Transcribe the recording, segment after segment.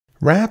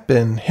Rap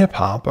and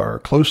hip-hop are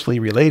closely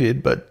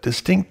related but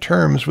distinct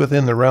terms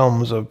within the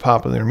realms of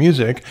popular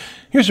music.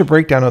 Here's a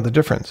breakdown of the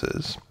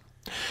differences.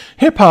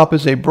 Hip-hop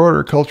is a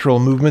broader cultural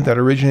movement that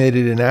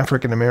originated in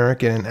African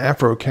American and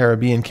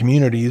Afro-Caribbean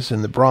communities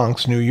in the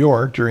Bronx, New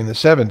York during the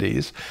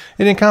 70s.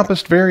 It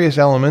encompassed various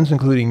elements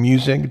including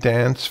music,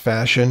 dance,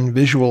 fashion,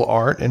 visual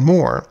art, and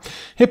more.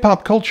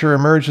 Hip-hop culture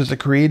emerged as a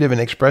creative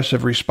and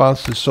expressive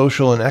response to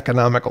social and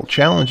economical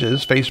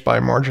challenges faced by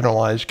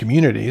marginalized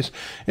communities.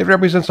 It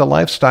represents a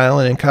lifestyle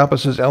and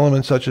encompasses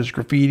elements such as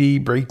graffiti,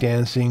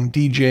 breakdancing,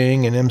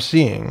 DJing, and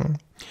MCing.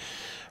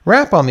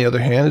 Rap, on the other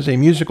hand, is a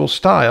musical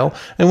style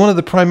and one of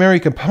the primary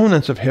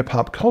components of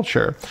hip-hop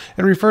culture.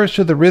 It refers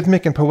to the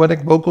rhythmic and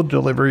poetic vocal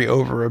delivery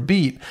over a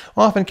beat,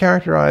 often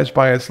characterized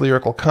by its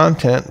lyrical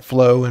content,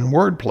 flow, and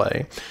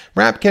wordplay.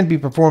 Rap can be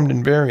performed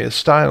in various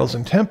styles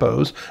and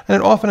tempos,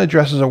 and it often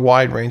addresses a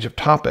wide range of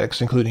topics,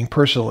 including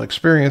personal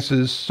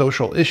experiences,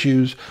 social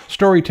issues,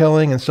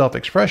 storytelling, and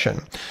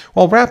self-expression.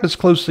 While rap is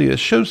closely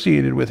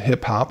associated with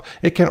hip-hop,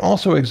 it can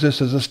also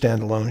exist as a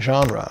standalone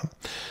genre.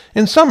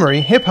 In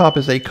summary, hip-hop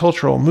is a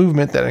cultural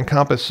movement that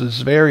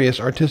encompasses various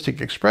artistic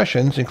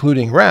expressions,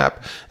 including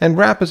rap, and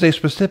rap is a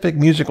specific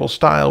musical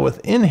style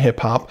within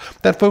hip-hop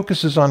that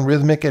focuses on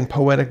rhythmic and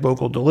poetic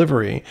vocal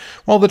delivery.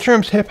 While the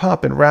terms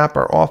hip-hop and rap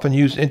are often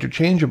used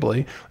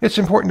interchangeably, it's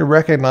important to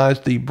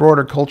recognize the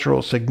broader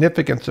cultural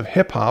significance of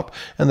hip-hop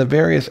and the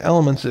various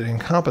elements it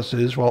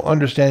encompasses while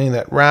understanding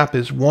that rap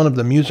is one of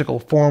the musical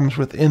forms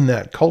within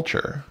that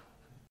culture.